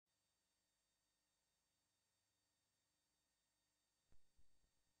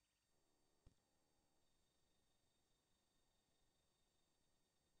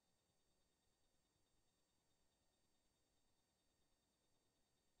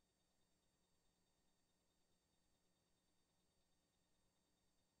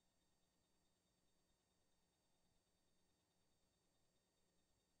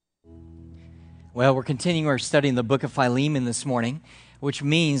Well, we're continuing our study in the book of Philemon this morning, which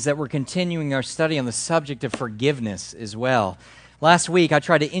means that we're continuing our study on the subject of forgiveness as well. Last week, I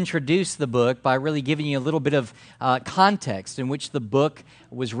tried to introduce the book by really giving you a little bit of context in which the book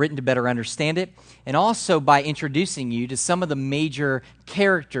was written to better understand it, and also by introducing you to some of the major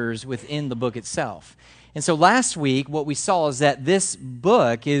characters within the book itself. And so last week, what we saw is that this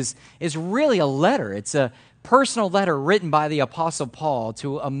book is really a letter. It's a personal letter written by the Apostle Paul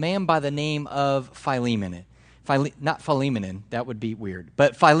to a man by the name of Philemon. Not Philemon, that would be weird,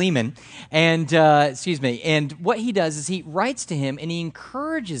 but Philemon. And, and what he does is he writes to him and he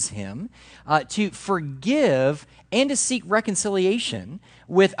encourages him to forgive and to seek reconciliation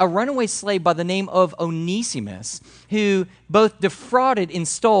with a runaway slave by the name of Onesimus, who both defrauded and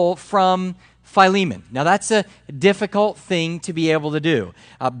stole from Philemon. Now, that's a difficult thing to be able to do.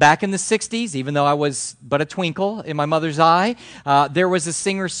 Back in the 60s, even though I was but a twinkle in my mother's eye, there was a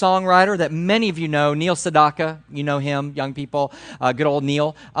singer-songwriter that many of you know, Neil Sedaka. You know him, young people. Good old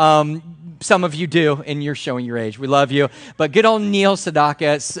Neil. Some of you do, and you're showing your age. We love you. But good old Neil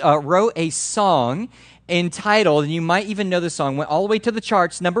Sedaka wrote a song entitled, and you might even know the song, went all the way to the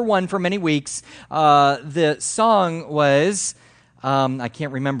charts, number one for many weeks. The song was... I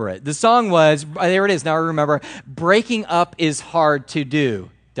can't remember it. The song was, there it is, now I remember, breaking up is hard to do, ...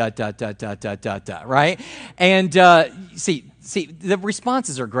 right? And see, the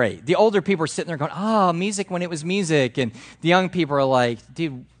responses are great. The older people are sitting there going, music when it was music, and the young people are like,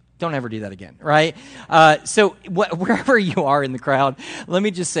 dude, don't ever do that again, right? So wherever you are in the crowd, let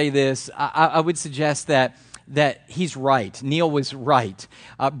me just say this. I would suggest that he's right. Neil was right.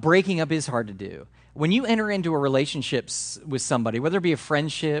 Breaking up is hard to do. When you enter into a relationship with somebody, whether it be a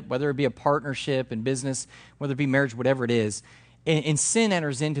friendship, whether it be a partnership in business, whether it be marriage, whatever it is, and sin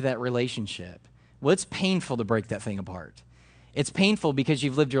enters into that relationship, well, it's painful to break that thing apart. It's painful because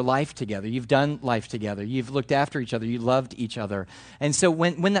you've lived your life together. You've done life together. You've looked after each other. You loved each other. And so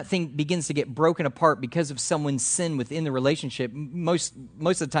when that thing begins to get broken apart because of someone's sin within the relationship, most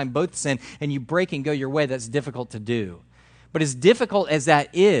of the time both sin, and you break and go your way, that's difficult to do. But as difficult as that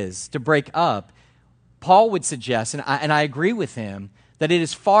is to break up, Paul would suggest, and I agree with him, that it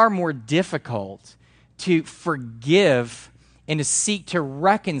is far more difficult to forgive and to seek to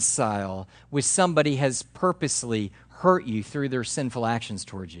reconcile with somebody has purposely hurt you through their sinful actions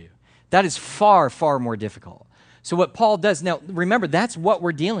towards you. That is far, far more difficult. So what Paul does, now remember, that's what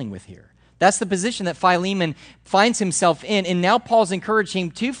we're dealing with here. That's the position that Philemon finds himself in, and now Paul's encouraging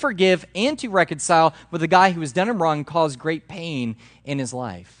him to forgive and to reconcile with a guy who has done him wrong and caused great pain in his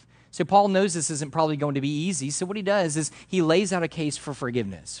life. So Paul knows this isn't probably going to be easy, so what he does is he lays out a case for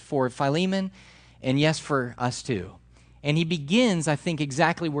forgiveness for Philemon and yes, for us too. And he begins, I think,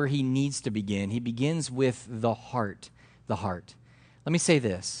 exactly where he needs to begin. He begins with the heart, the heart. Let me say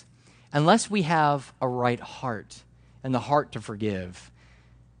this. Unless we have a right heart and the heart to forgive,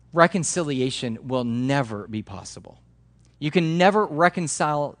 reconciliation will never be possible. You can never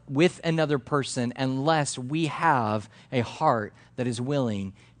reconcile with another person unless we have a heart that is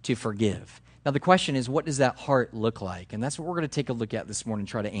willing to forgive. Now, the question is, what does that heart look like? And that's what we're going to take a look at this morning and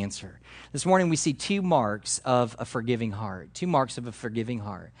try to answer. This morning, we see two marks of a forgiving heart. Two marks of a forgiving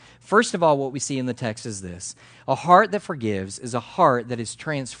heart. First of all, what we see in the text is this. A heart that forgives is a heart that is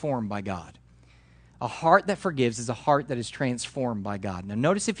transformed by God. A heart that forgives is a heart that is transformed by God. Now,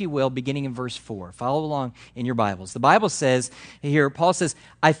 notice, if you will, beginning in verse 4. Follow along in your Bibles. The Bible says here, Paul says,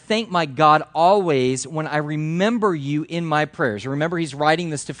 I thank my God always when I remember you in my prayers. Remember, he's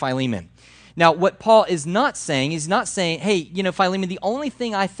writing this to Philemon. Now, what Paul is not saying, he's not saying, hey, Philemon, the only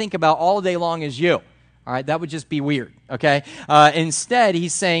thing I think about all day long is you. All right, that would just be weird, okay? Instead,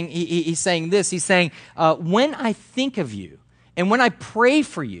 he's saying this. He's saying, when I think of you and when I pray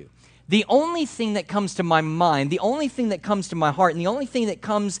for you, the only thing that comes to my mind, the only thing that comes to my heart, and the only thing that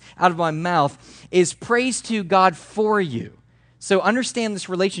comes out of my mouth is praise to God for you. So understand this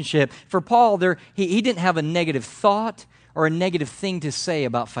relationship. For Paul, he didn't have a negative thought or a negative thing to say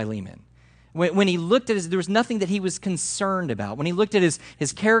about Philemon. When he looked at there was nothing that he was concerned about. When he looked at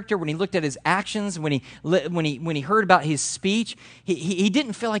his character, when he looked at his actions, when he heard about his speech, he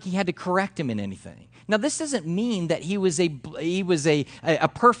didn't feel like he had to correct him in anything. Now, this doesn't mean that he was a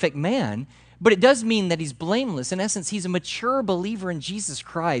perfect man, but it does mean that he's blameless. In essence, he's a mature believer in Jesus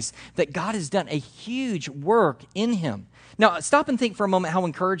Christ, that God has done a huge work in him. Now, stop and think for a moment how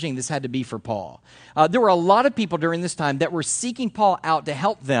encouraging this had to be for Paul. There were a lot of people during this time that were seeking Paul out to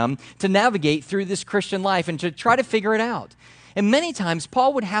help them to navigate through this Christian life and to try to figure it out. And many times,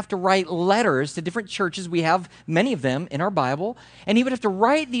 Paul would have to write letters to different churches. We have many of them in our Bible. And he would have to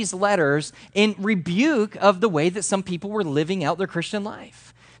write these letters in rebuke of the way that some people were living out their Christian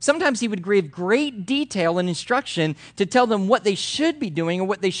life. Sometimes he would give great detail and instruction to tell them what they should be doing or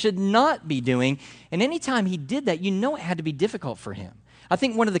what they should not be doing. And anytime he did that, you know it had to be difficult for him. I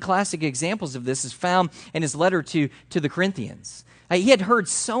think one of the classic examples of this is found in his letter to the Corinthians. He had heard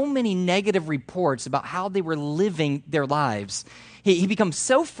so many negative reports about how they were living their lives. He becomes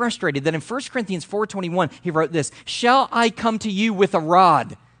so frustrated that in 1 Corinthians 4:21, he wrote this, "Shall I come to you with a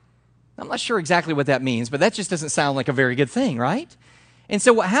rod?" I'm not sure exactly what that means, but that just doesn't sound like a very good thing, right? And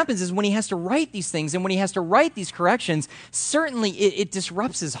so what happens is when he has to write these things and when he has to write these corrections, certainly it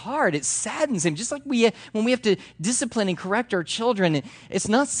disrupts his heart. It saddens him. Just like when we have to discipline and correct our children, it's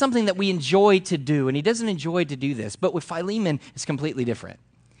not something that we enjoy to do, and he doesn't enjoy to do this. But with Philemon, it's completely different.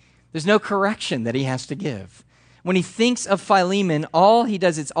 There's no correction that he has to give. When he thinks of Philemon, all he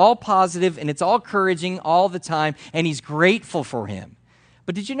does, it's all positive and it's all encouraging all the time, and he's grateful for him.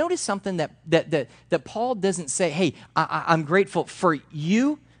 But did you notice something that Paul doesn't say, hey, I'm grateful for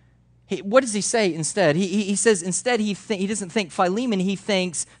you? What does he say instead? He says instead he doesn't thank Philemon, he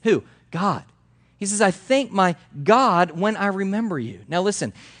thanks who? God. He says, I thank my God when I remember you. Now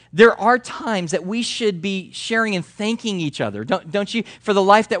listen, there are times that we should be sharing and thanking each other, don't you? For the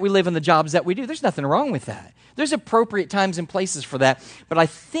life that we live and the jobs that we do. There's nothing wrong with that. There's appropriate times and places for that, but I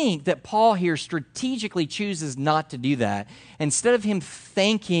think that Paul here strategically chooses not to do that. Instead of him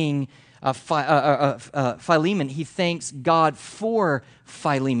thanking Philemon, he thanks God for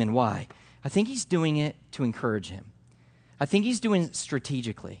Philemon. Why? I think he's doing it to encourage him. I think he's doing it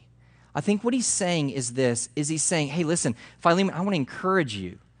strategically. I think what he's saying is this, is he's saying, hey, listen, Philemon, I want to encourage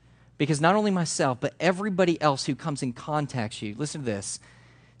you because not only myself, but everybody else who comes in contact you, listen to this,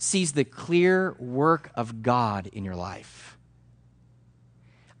 sees the clear work of God in your life.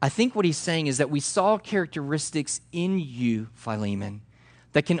 I think what he's saying is that we saw characteristics in you, Philemon,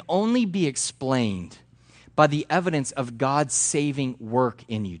 that can only be explained by the evidence of God's saving work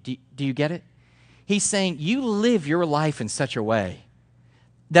in you. Do you get it? He's saying you live your life in such a way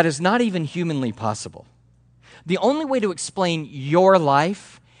that is not even humanly possible. The only way to explain your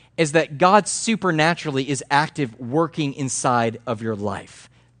life is that God supernaturally is active working inside of your life.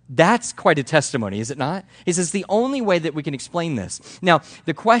 That's quite a testimony, is it not? He says the only way that we can explain this. Now,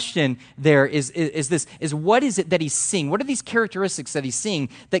 the question there is what is it that he's seeing? What are these characteristics that he's seeing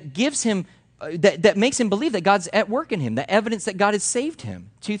that gives him, that makes him believe that God's at work in him, the evidence that God has saved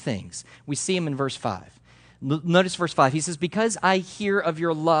him? Two things. We see him in verse 5. Notice verse 5. He says, because I hear of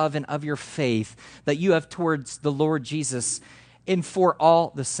your love and of your faith that you have towards the Lord Jesus and for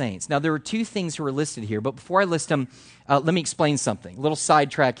all the saints. Now, there are two things who are listed here, but before I list them, let me explain something. A little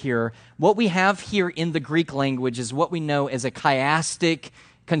sidetrack here. What we have here in the Greek language is what we know as a chiastic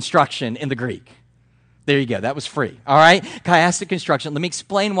construction in the Greek. There you go. That was free. All right? Chiastic construction. Let me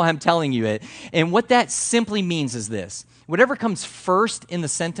explain why I'm telling you it. And what that simply means is this. Whatever comes first in the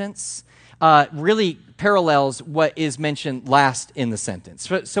sentence really parallels what is mentioned last in the sentence.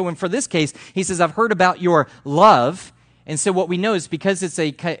 So for this case, he says, I've heard about your love. And so what we know is because it's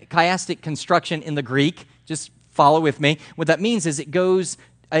a chiastic construction in the Greek, just follow with me. What that means is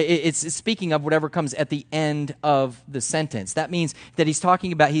it's speaking of whatever comes at the end of the sentence. That means that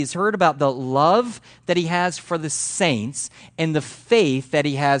he's heard about the love that he has for the saints and the faith that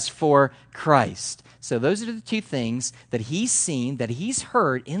he has for Christ. So those are the two things that he's seen, that he's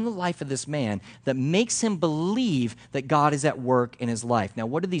heard in the life of this man that makes him believe that God is at work in his life. Now,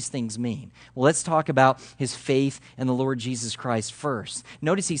 what do these things mean? Well, let's talk about his faith in the Lord Jesus Christ first.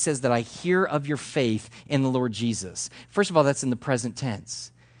 Notice he says that I hear of your faith in the Lord Jesus. First of all, that's in the present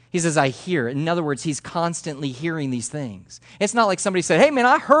tense. He says, I hear. In other words, he's constantly hearing these things. It's not like somebody said, hey, man,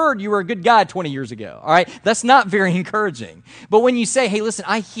 I heard you were a good guy 20 years ago. All right? That's not very encouraging. But when you say, hey, listen,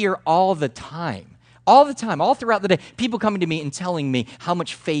 I hear all the time, all throughout the day, people coming to me and telling me how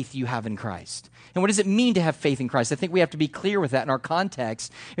much faith you have in Christ. And what does it mean to have faith in Christ? I think we have to be clear with that in our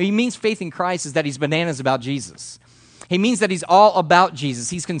context. He means faith in Christ is that he's bananas about Jesus. He means that he's all about Jesus.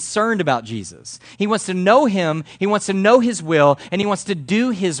 He's concerned about Jesus. He wants to know him, he wants to know his will, and he wants to do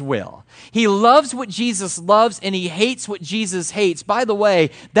his will. He loves what Jesus loves, and he hates what Jesus hates. By the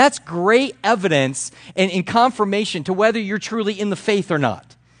way, that's great evidence and confirmation to whether you're truly in the faith or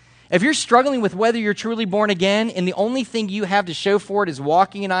not. If you're struggling with whether you're truly born again and the only thing you have to show for it is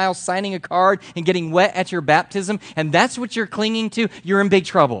walking an aisle, signing a card, and getting wet at your baptism, and that's what you're clinging to, you're in big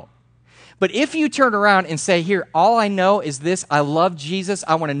trouble. But if you turn around and say, here, all I know is this, I love Jesus,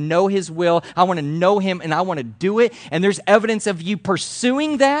 I want to know his will, I want to know him, and I want to do it, and there's evidence of you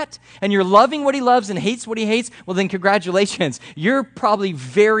pursuing that, and you're loving what he loves and hates what he hates, well then congratulations. You're probably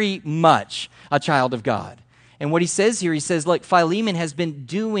very much a child of God. And what he says here, he says, look, Philemon has been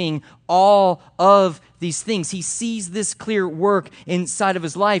doing all of these things. He sees this clear work inside of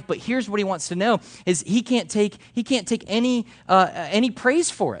his life, but here's what he wants to know is he can't take any praise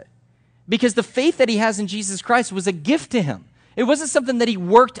for it, because the faith that he has in Jesus Christ was a gift to him. It wasn't something that he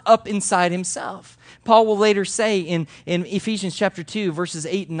worked up inside himself. Paul will later say in Ephesians chapter 2, verses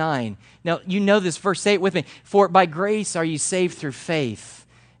 8 and 9. Now, you know this verse. Say it with me. For by grace are you saved through faith,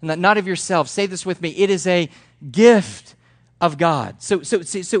 and that not of yourself. Say this with me. It is a gift of God. So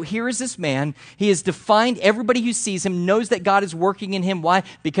here is this man. He has defined, everybody who sees him knows that God is working in him. Why?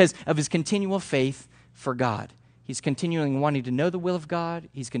 Because of his continual faith for God. He's continuing wanting to know the will of God.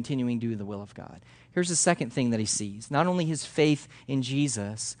 He's continuing to do the will of God. Here's the second thing that he sees. Not only his faith in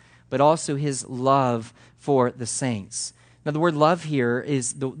Jesus, but also his love for the saints. Now, the word love here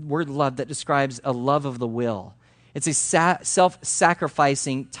is the word love that describes a love of the will. It's a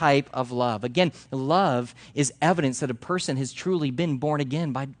self-sacrificing type of love. Again, love is evidence that a person has truly been born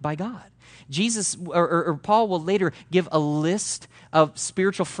again by God. Jesus or Paul will later give a list of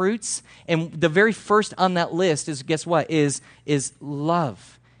spiritual fruits, and the very first on that list is, guess what, is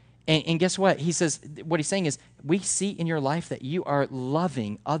love. And guess what? He says, what he's saying is, we see in your life that you are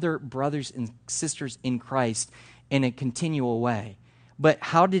loving other brothers and sisters in Christ in a continual way. But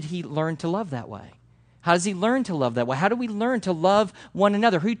how did he learn to love that way? How does he learn to love that way? How do we learn to love one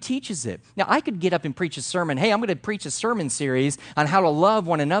another? Who teaches it? Now, I could get up and preach a sermon. Hey, I'm going to preach a sermon series on how to love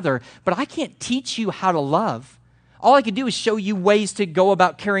one another, but I can't teach you how to love. All I could do is show you ways to go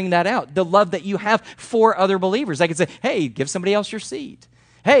about carrying that out, the love that you have for other believers. I could say, hey, give somebody else your seat.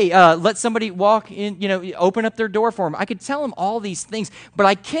 Hey, let somebody walk in, open up their door for them. I could tell them all these things, but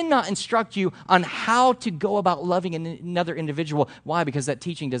I cannot instruct you on how to go about loving another individual. Why? Because that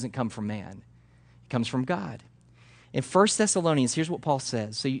teaching doesn't come from man. It comes from God. In 1 Thessalonians, here's what Paul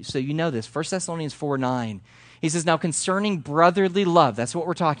says. So you know this. 1 Thessalonians 4:9. He says, now concerning brotherly love, that's what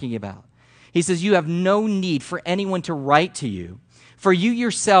we're talking about. He says, you have no need for anyone to write to you, for you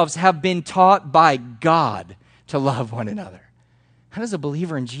yourselves have been taught by God to love one another. How does a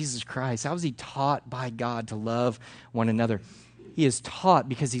believer in Jesus Christ, how is he taught by God to love one another? He is taught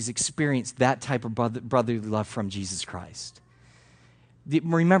because he's experienced that type of brotherly love from Jesus Christ.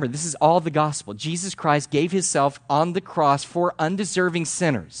 Remember, this is all the gospel. Jesus Christ gave himself on the cross for undeserving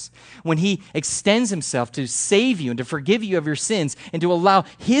sinners. When he extends himself to save you and to forgive you of your sins and to allow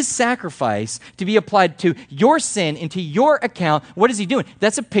his sacrifice to be applied to your sin and to your account, what is he doing?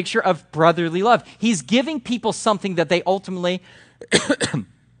 That's a picture of brotherly love. He's giving people something that they ultimately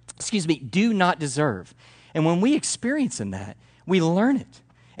do not deserve. And when we experience in that, we learn it.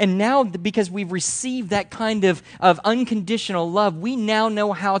 And now, because we've received that kind of unconditional love, we now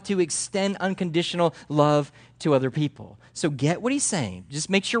know how to extend unconditional love to other people. So get what he's saying. Just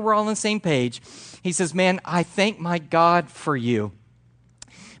make sure we're all on the same page. He says, man, I thank my God for you,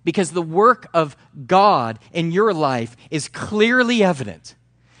 because the work of God in your life is clearly evident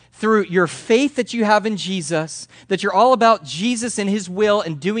through your faith that you have in Jesus, that you're all about Jesus and his will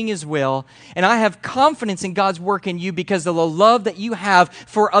and doing his will. And I have confidence in God's work in you because of the love that you have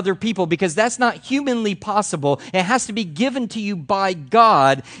for other people, because that's not humanly possible. It has to be given to you by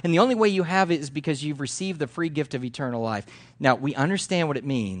God. And the only way you have it is because you've received the free gift of eternal life. Now, we understand what it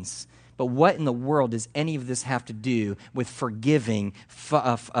means, but what in the world does any of this have to do with forgiving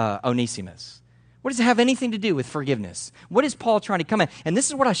Onesimus? What does it have anything to do with forgiveness? What is Paul trying to come at? And this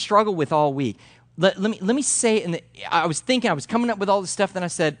is what I struggle with all week. Let me say it. I was coming up with all this stuff, then I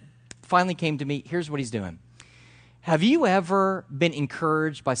said, finally came to me, here's what he's doing. Have you ever been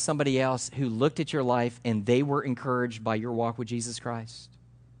encouraged by somebody else who looked at your life and they were encouraged by your walk with Jesus Christ?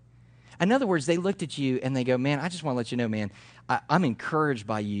 In other words, they looked at you and they go, man, I just want to let you know, man, I'm encouraged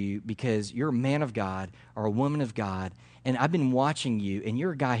by you because you're a man of God or a woman of God, and I've been watching you, and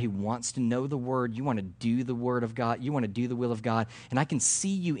you're a guy who wants to know the Word. You want to do the Word of God. You want to do the will of God, and I can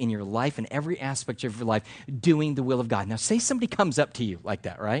see you in your life, in every aspect of your life, doing the will of God. Now, say somebody comes up to you like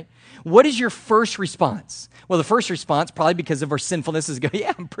that, right? What is your first response? Well, the first response, probably because of our sinfulness, is go,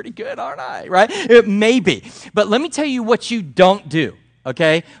 yeah, I'm pretty good, aren't I, right? It may be. But let me tell you what you don't do.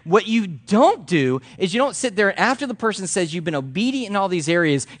 Okay? What you don't do is you don't sit there after the person says you've been obedient in all these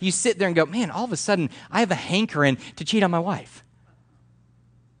areas, you sit there and go, man, all of a sudden I have a hankering to cheat on my wife.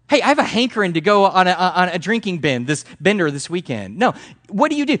 Hey, I have a hankering to go on a drinking bender this weekend. No. What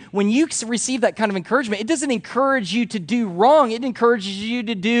do? When you receive that kind of encouragement, it doesn't encourage you to do wrong. It encourages you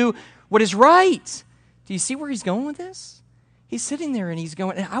to do what is right. Do you see where he's going with this? He's sitting there and he's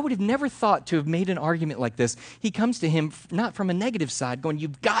going, and I would have never thought to have made an argument like this. He comes to him not from a negative side, going,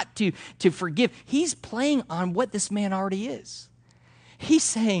 you've got to forgive. He's playing on what this man already is. He's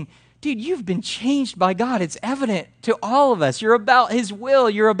saying, dude, you've been changed by God. It's evident to all of us. You're about his will.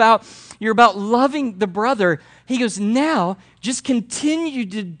 You're about loving the brother. He goes, now just continue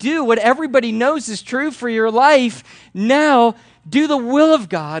to do what everybody knows is true for your life. Now do the will of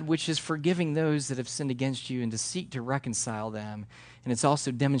God, which is forgiving those that have sinned against you and to seek to reconcile them. And it's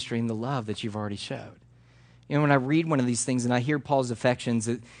also demonstrating the love that you've already showed. You know, when I read one of these things and I hear Paul's affections,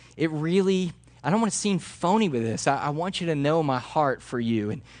 it really, I don't want to seem phony with this. I want you to know my heart for you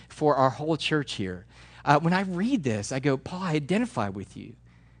and for our whole church here. When I read this, I go, Paul, I identify with you.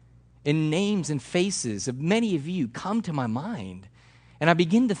 And names and faces of many of you come to my mind. And I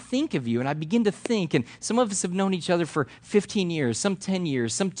begin to think of you, and I begin to think, and some of us have known each other for 15 years, some 10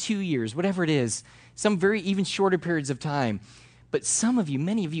 years, some 2 years, whatever it is, some very even shorter periods of time. But some of you,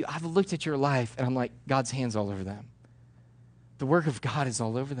 many of you, I've looked at your life, and I'm like, God's hand's all over them. The work of God is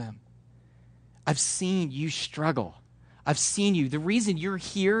all over them. I've seen you struggle. I've seen you. The reason you're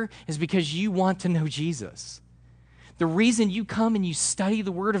here is because you want to know Jesus. The reason you come and you study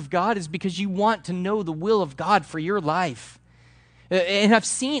the Word of God is because you want to know the will of God for your life. And I've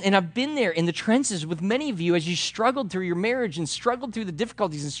seen, and I've been there in the trenches with many of you as you struggled through your marriage and struggled through the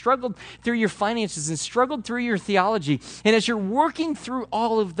difficulties and struggled through your finances and struggled through your theology. And as you're working through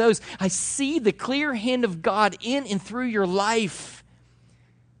all of those, I see the clear hand of God in and through your life.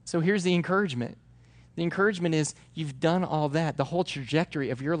 So here's the encouragement. The encouragement is you've done all that. The whole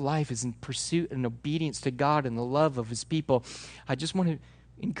trajectory of your life is in pursuit and obedience to God and the love of his people. I just want to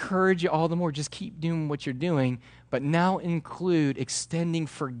encourage you all the more. Just keep doing what you're doing, but now include extending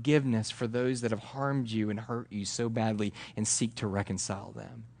forgiveness for those that have harmed you and hurt you so badly and seek to reconcile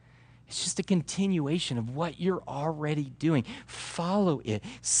them. It's just a continuation of what you're already doing. Follow it.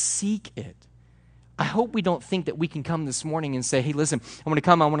 Seek it. I hope we don't think that we can come this morning and say, hey, listen, I want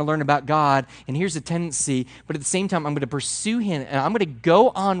to learn about God, and here's a tendency, but at the same time, I'm going to pursue him, and I'm going to go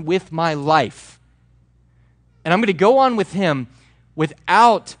on with my life. And I'm going to go on with him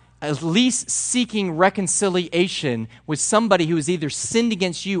without at least seeking reconciliation with somebody who has either sinned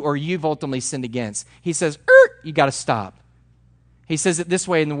against you or you've ultimately sinned against. He says, you got to stop. He says it this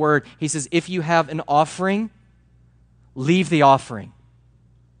way in the Word. He says, if you have an offering, leave the offering.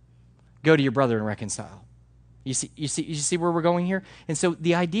 Go to your brother and reconcile. You see where we're going here? And so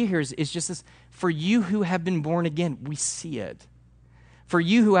the idea here is just this. For you who have been born again, we see it. For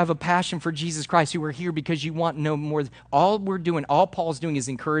you who have a passion for Jesus Christ, who are here because you want no more, all Paul's doing is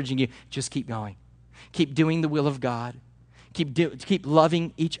encouraging you, just keep going. Keep doing the will of God. Keep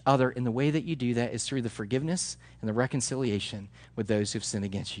loving each other, and the way that you do that is through the forgiveness and the reconciliation with those who've sinned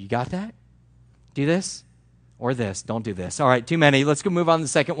against you. You got that? Do this or this. Don't do this. All right, too many. Let's go move on to the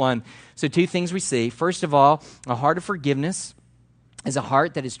second one. So 2 things we see. First of all, a heart of forgiveness is a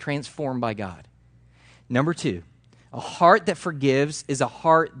heart that is transformed by God. Number 2, a heart that forgives is a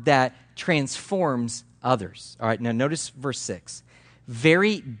heart that transforms others. All right, now notice verse 6.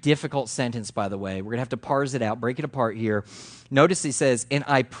 Very difficult sentence, by the way. We're going to have to parse it out, break it apart here. Notice he says, and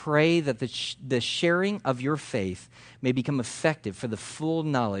I pray that the sharing of your faith may become effective for the full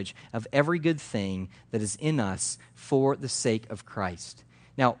knowledge of every good thing that is in us for the sake of Christ.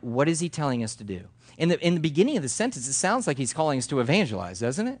 Now, what is he telling us to do? In the beginning of the sentence, it sounds like he's calling us to evangelize,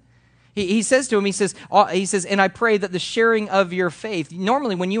 doesn't it? He says to him, he says, and I pray that the sharing of your faith,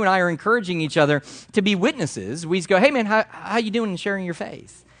 normally when you and I are encouraging each other to be witnesses, we go, hey man, how you doing in sharing your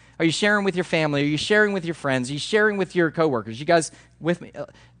faith? Are you sharing with your family? Are you sharing with your friends? Are you sharing with your coworkers? You guys with me?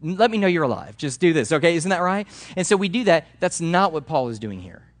 Let me know you're alive. Just do this, okay? Isn't that right? And so we do that. That's not what Paul is doing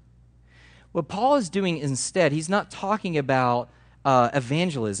here. What Paul is doing instead, he's not talking about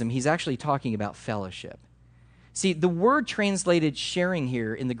evangelism. He's actually talking about fellowship. See, the word translated sharing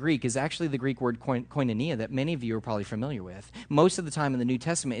here in the Greek is actually the Greek word koinonia that many of you are probably familiar with. Most of the time in the New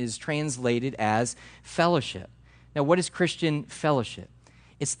Testament it is translated as fellowship. Now, what is Christian fellowship?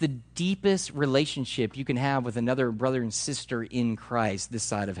 It's the deepest relationship you can have with another brother and sister in Christ this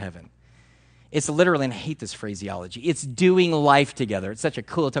side of heaven. It's literally, and I hate this phraseology, it's doing life together. It's such a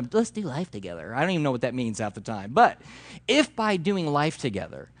cool term. Let's do life together. I don't even know what that means half the time. But if by doing life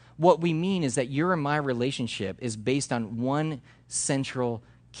together, what we mean is that your and my relationship is based on one central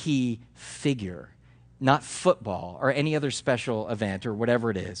key figure, not football or any other special event or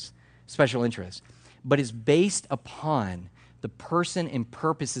whatever it is, special interest, but is based upon the person and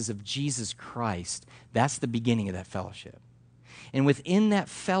purposes of Jesus Christ. That's the beginning of that fellowship. And within that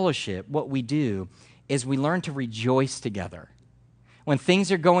fellowship, what we do is we learn to rejoice together. When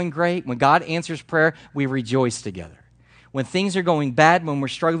things are going great, when God answers prayer, we rejoice together. When things are going bad, when we're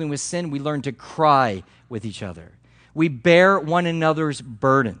struggling with sin, we learn to cry with each other. We bear one another's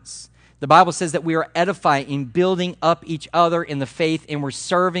burdens. The Bible says that we are edifying, building up each other in the faith, and we're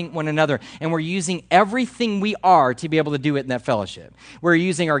serving one another. And we're using everything we are to be able to do it in that fellowship. We're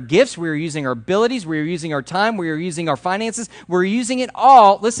using our gifts, we're using our abilities, we're using our time, we're using our finances. We're using it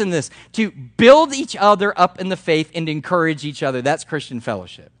all, listen to this, to build each other up in the faith and encourage each other. That's Christian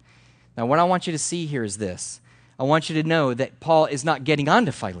fellowship. Now, what I want you to see here is this. I want you to know that Paul is not getting on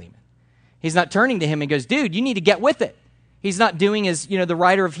to Philemon. He's not turning to him and goes, dude, you need to get with it. He's not doing as, the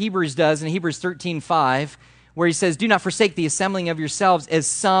writer of Hebrews does in Hebrews 13:5, where he says, do not forsake the assembling of yourselves as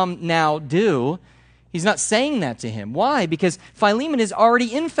some now do. He's not saying that to him. Why? Because Philemon is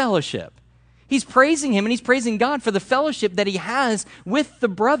already in fellowship. He's praising him and he's praising God for the fellowship that he has with the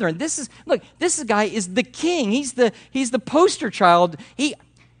brethren. This guy is the king. He's the poster child.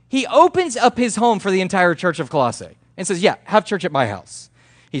 He opens up his home for the entire church of Colossae and says, yeah, have church at my house.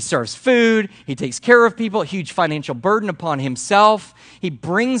 He serves food. He takes care of people, a huge financial burden upon himself. He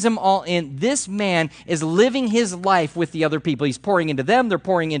brings them all in. This man is living his life with the other people. He's pouring into them. They're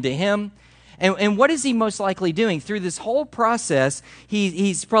pouring into him. And what is he most likely doing? Through this whole process,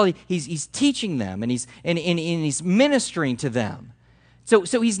 he's teaching them and he's ministering to them.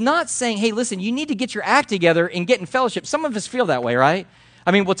 So he's not saying, hey, listen, you need to get your act together and get in fellowship. Some of us feel that way, right?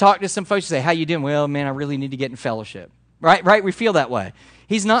 I mean, we'll talk to some folks and say, how you doing? Well, man, I really need to get in fellowship. Right? We feel that way.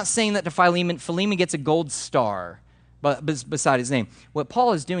 He's not saying that to Philemon. Philemon gets a gold star beside his name. What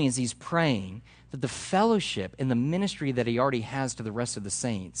Paul is doing is he's praying that the fellowship and the ministry that he already has to the rest of the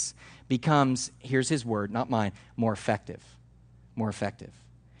saints becomes, here's his word, not mine, more effective. More effective.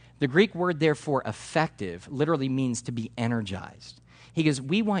 The Greek word, therefore, effective, literally means to be energized. He goes,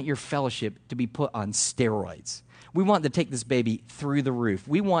 we want your fellowship to be put on steroids. We want to take this baby through the roof.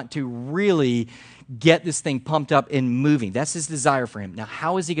 We want to really get this thing pumped up and moving. That's his desire for him. Now,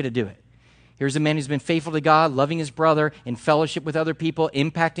 how is he going to do it? Here's a man who's been faithful to God, loving his brother, in fellowship with other people,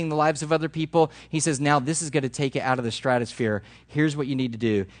 impacting the lives of other people. He says, now this is going to take it out of the stratosphere. Here's what you need to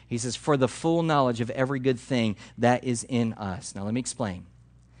do. He says, for the full knowledge of every good thing that is in us. Now, let me explain.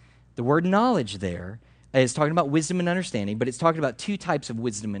 The word knowledge there is talking about wisdom and understanding, but it's talking about two types of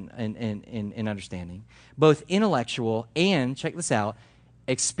wisdom and understanding, both intellectual and, check this out,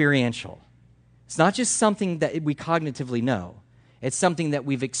 experiential. It's not just something that we cognitively know. It's something that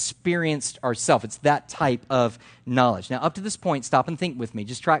we've experienced ourselves. It's that type of knowledge. Now, up to this point, stop and think with me.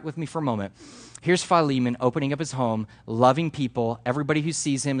 Just track with me for a moment. Here's Philemon opening up his home, loving people. Everybody who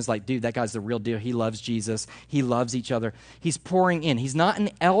sees him is like, dude, that guy's the real deal. He loves Jesus. He loves each other. He's pouring in. He's not an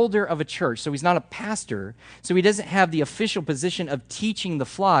elder of a church, so he's not a pastor. So he doesn't have the official position of teaching the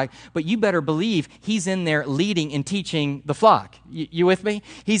flock, but you better believe he's in there leading and teaching the flock. You with me?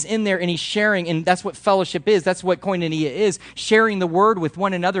 He's in there and he's sharing, and that's what fellowship is. That's what koinonia is, sharing the word with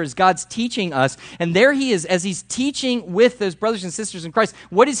one another as God's teaching us. And there he is as he's teaching with those brothers and sisters in Christ.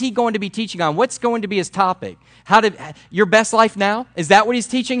 What is he going to be teaching on? What's going to be his topic? Your best life now? Is that what he's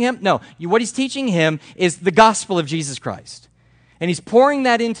teaching him? No. What he's teaching him is the gospel of Jesus Christ. And he's pouring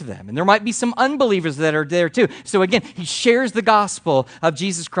that into them. And there might be some unbelievers that are there too. So again, he shares the gospel of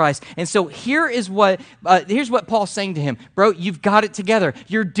Jesus Christ. And so here's what Paul's saying to him. Bro, you've got it together.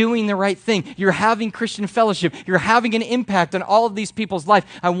 You're doing the right thing. You're having Christian fellowship. You're having an impact on all of these people's life.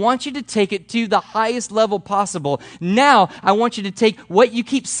 I want you to take it to the highest level possible. Now, I want you to take what you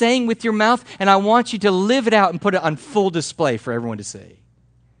keep saying with your mouth, and I want you to live it out and put it on full display for everyone to see.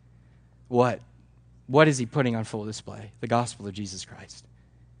 What? What is he putting on full display? The gospel of Jesus Christ.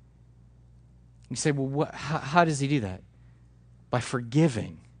 You say, well, how does he do that? By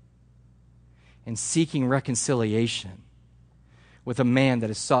forgiving and seeking reconciliation with a man that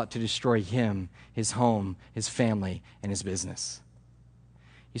has sought to destroy him, his home, his family, and his business.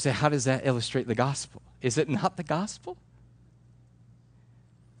 You say, how does that illustrate the gospel? Is it not the gospel?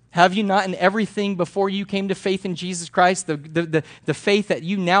 Have you not in everything before you came to faith in Jesus Christ, the faith that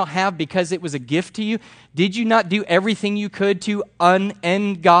you now have because it was a gift to you, did you not do everything you could to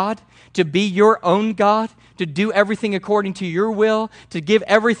unend God, to be your own God, to do everything according to your will, to give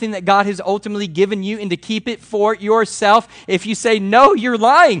everything that God has ultimately given you and to keep it for yourself? If you say, no, you're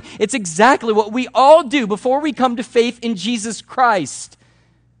lying. It's exactly what we all do before we come to faith in Jesus Christ.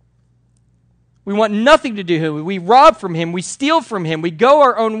 We want nothing to do with him. We rob from him. We steal from him. We go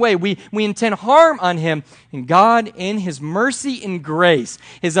our own way. We intend harm on him. And God, in his mercy and grace,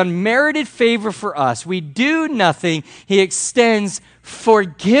 his unmerited favor for us, we do nothing. He extends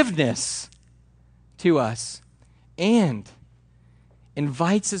forgiveness to us and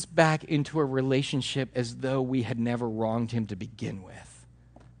invites us back into a relationship as though we had never wronged him to begin with.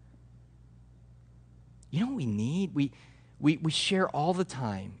 You know what we need? We share all the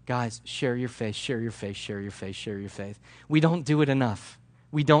time. Guys, share your faith, share your faith, share your faith, share your faith. We don't do it enough.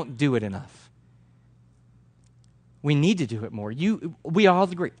 We don't do it enough. We need to do it more. We all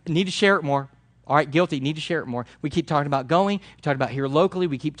agree. Need to share it more. All right, guilty. Need to share it more. We keep talking about going. We talk about here locally.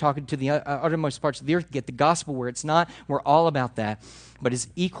 We keep talking to the uttermost parts of the earth. Get the gospel where it's not. We're all about that. But as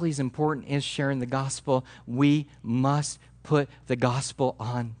equally as important as sharing the gospel, we must put the gospel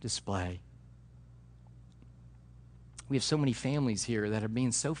on display. We have so many families here that are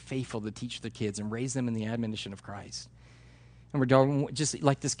being so faithful to teach their kids and raise them in the admonition of Christ. And we're doing, just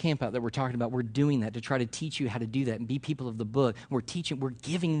like this camp out that we're talking about, we're doing that to try to teach you how to do that and be people of the book. We're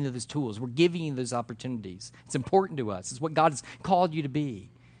giving you those tools. We're giving you those opportunities. It's important to us. It's what God has called you to be.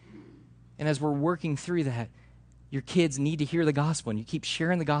 And as we're working through that, your kids need to hear the gospel, and you keep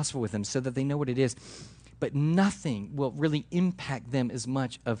sharing the gospel with them so that they know what it is. But nothing will really impact them as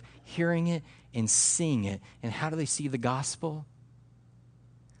much of hearing it and seeing it. And how do they see the gospel?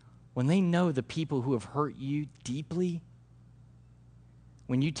 When they know the people who have hurt you deeply,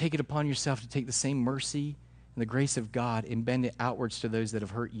 when you take it upon yourself to take the same mercy and the grace of God and bend it outwards to those that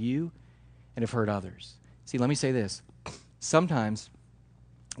have hurt you and have hurt others. See, let me say this. Sometimes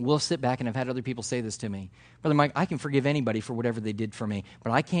we'll sit back, and I've had other people say this to me. Brother Mike, I can forgive anybody for whatever they did for me,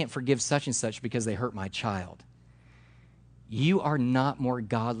 but I can't forgive such and such because they hurt my child. You are not more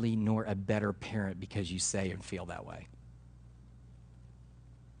godly nor a better parent because you say and feel that way.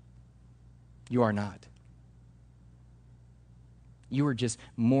 You are not. You are just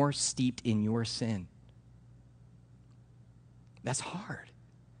more steeped in your sin. That's hard,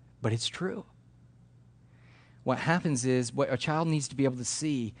 but it's true. What happens is, what a child needs to be able to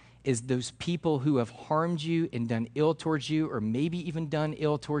see is those people who have harmed you and done ill towards you, or maybe even done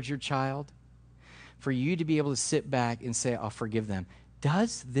ill towards your child, for you to be able to sit back and say, I'll forgive them.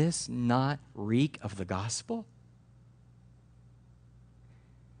 Does this not reek of the gospel?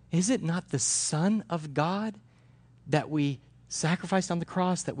 Is it not the Son of God that we sacrificed on the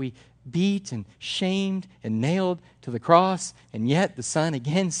cross, that we beat and shamed and nailed to the cross, and yet the Son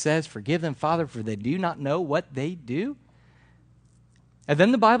again says, forgive them, Father, for they do not know what they do? And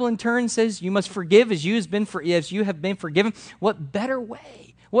then the Bible in turn says, you must forgive as you have been forgiven. What better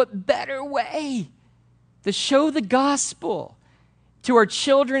way? What better way to show the gospel to our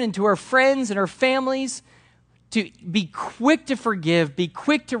children and to our friends and our families, to be quick to forgive, be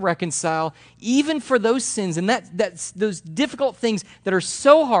quick to reconcile, even for those sins and that's those difficult things that are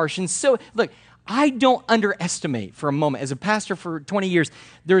so harsh and so... Look, I don't underestimate for a moment. As a pastor for 20 years,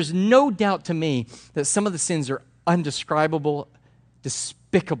 there's no doubt to me that some of the sins are undescribable,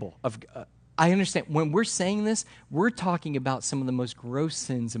 despicable. I understand. When we're saying this, we're talking about some of the most gross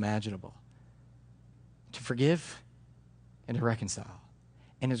sins imaginable. To forgive and to reconcile.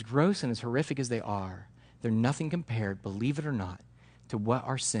 And as gross and as horrific as they are, they're nothing compared, believe it or not, to what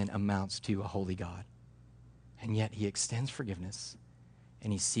our sin amounts to a holy God. And yet he extends forgiveness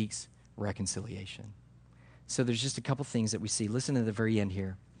and he seeks reconciliation. So there's just a couple things that we see. Listen to the very end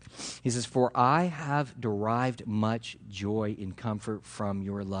here. He says, for I have derived much joy and comfort from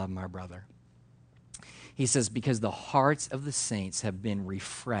your love, my brother. He says, because the hearts of the saints have been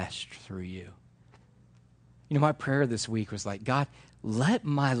refreshed through you. You know, my prayer this week was like, God, let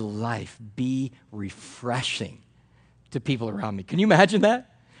my life be refreshing to people around me. Can you imagine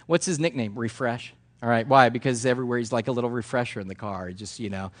that? What's his nickname? Refresh. All right, why? Because everywhere he's like a little refresher in the car. He just,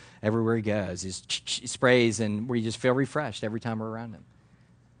 everywhere he goes, he sprays, and we just feel refreshed every time we're around him.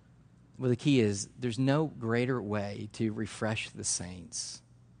 Well, the key is there's no greater way to refresh the saints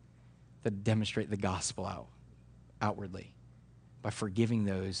than to demonstrate the gospel outwardly by forgiving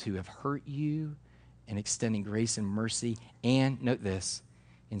those who have hurt you and extending grace and mercy, and, note this,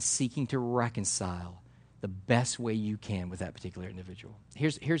 in seeking to reconcile the best way you can with that particular individual.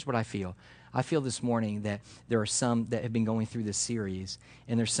 Here's what I feel. I feel this morning that there are some that have been going through this series,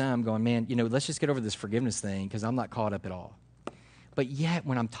 and there's some going, man, let's just get over this forgiveness thing because I'm not caught up at all. But yet,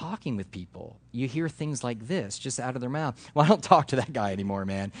 when I'm talking with people, you hear things like this just out of their mouth. Well, I don't talk to that guy anymore,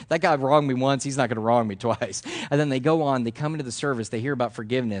 man. That guy wronged me once. He's not going to wrong me twice. And then they go on, they come into the service, they hear about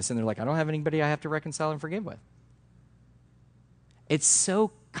forgiveness, and they're like, I don't have anybody I have to reconcile and forgive with. It's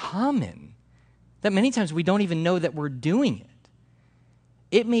so common that many times we don't even know that we're doing it.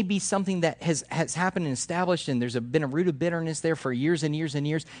 It may be something that has happened and established, and there's been a root of bitterness there for years and years and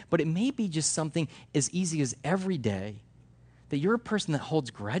years, but it may be just something as easy as every day that you're a person that holds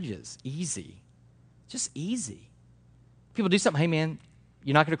grudges. Easy. Just easy. People do something, hey man,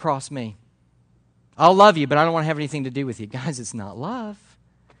 you're not going to cross me. I'll love you, but I don't want to have anything to do with you. Guys, it's not love.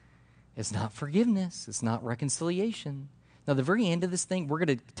 It's not forgiveness. It's not reconciliation. Now, the very end of this thing, we're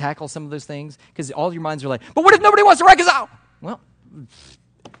going to tackle some of those things because all your minds are like, but what if nobody wants to reconcile? Well,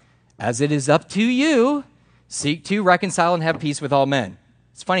 as it is up to you, seek to reconcile and have peace with all men.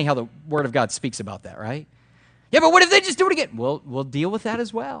 It's funny how the Word of God speaks about that, right? Yeah, but what if they just do it again? We'll deal with that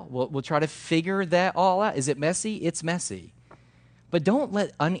as well. We'll try to figure that all out. Is it messy? It's messy. But don't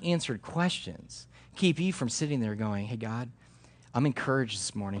let unanswered questions keep you from sitting there going, hey, God, I'm encouraged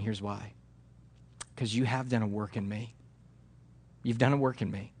this morning. Here's why. Because you have done a work in me. You've done a work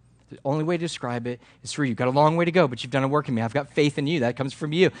in me. The only way to describe it is through you. You've got a long way to go, but you've done a work in me. I've got faith in you. That comes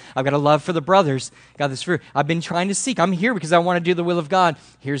from you. I've got a love for the brothers. God, this fruit. I've been trying to seek. I'm here because I want to do the will of God.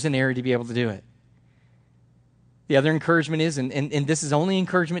 Here's an area to be able to do it. The other encouragement is, and this is only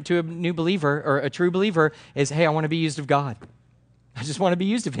encouragement to a new believer or a true believer, is, hey, I want to be used of God. I just want to be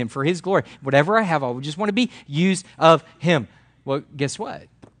used of him for his glory. Whatever I have, I just want to be used of him. Well, guess what?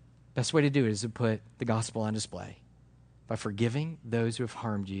 Best way to do it is to put the gospel on display by forgiving those who have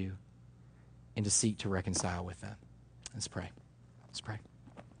harmed you and to seek to reconcile with them. Let's pray. Let's pray.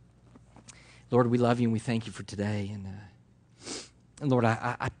 Lord, we love you and we thank you for today. And Lord,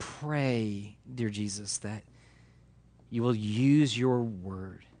 I pray, dear Jesus, that you will use your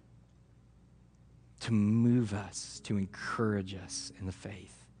word to move us, to encourage us in the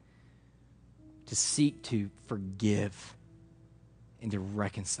faith, to seek to forgive and to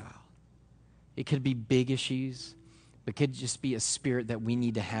reconcile. It could be big issues, but it could just be a spirit that we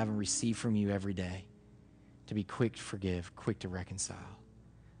need to have and receive from you every day, to be quick to forgive, quick to reconcile.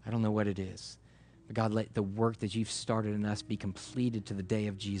 I don't know what it is, but God, let the work that you've started in us be completed to the day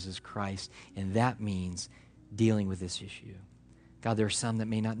of Jesus Christ, and that means dealing with this issue. God, there are some that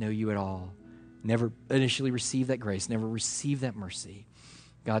may not know you at all, never initially received that grace, never received that mercy.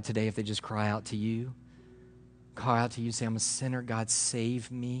 God, today, if they just cry out to you, say, I'm a sinner, God,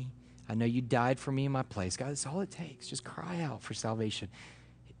 save me. I know you died for me in my place. God, that's all it takes. Just cry out for salvation.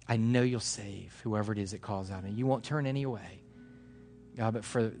 I know you'll save whoever it is that calls out, and you won't turn any away. God, but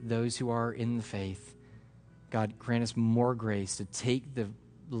for those who are in the faith, God, grant us more grace to take the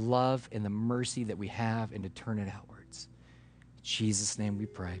love and the mercy that we have and to turn it outwards. In Jesus' name we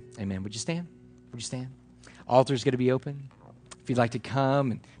pray. Amen. Would you stand? Would you stand? Altar's going to be open. If you'd like to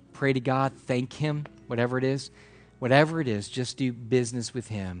come and pray to God, thank him, whatever it is, just do business with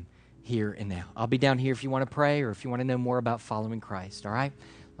him here and now. I'll be down here if you want to pray or if you want to know more about following Christ, all right?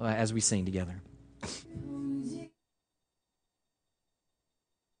 As we sing together.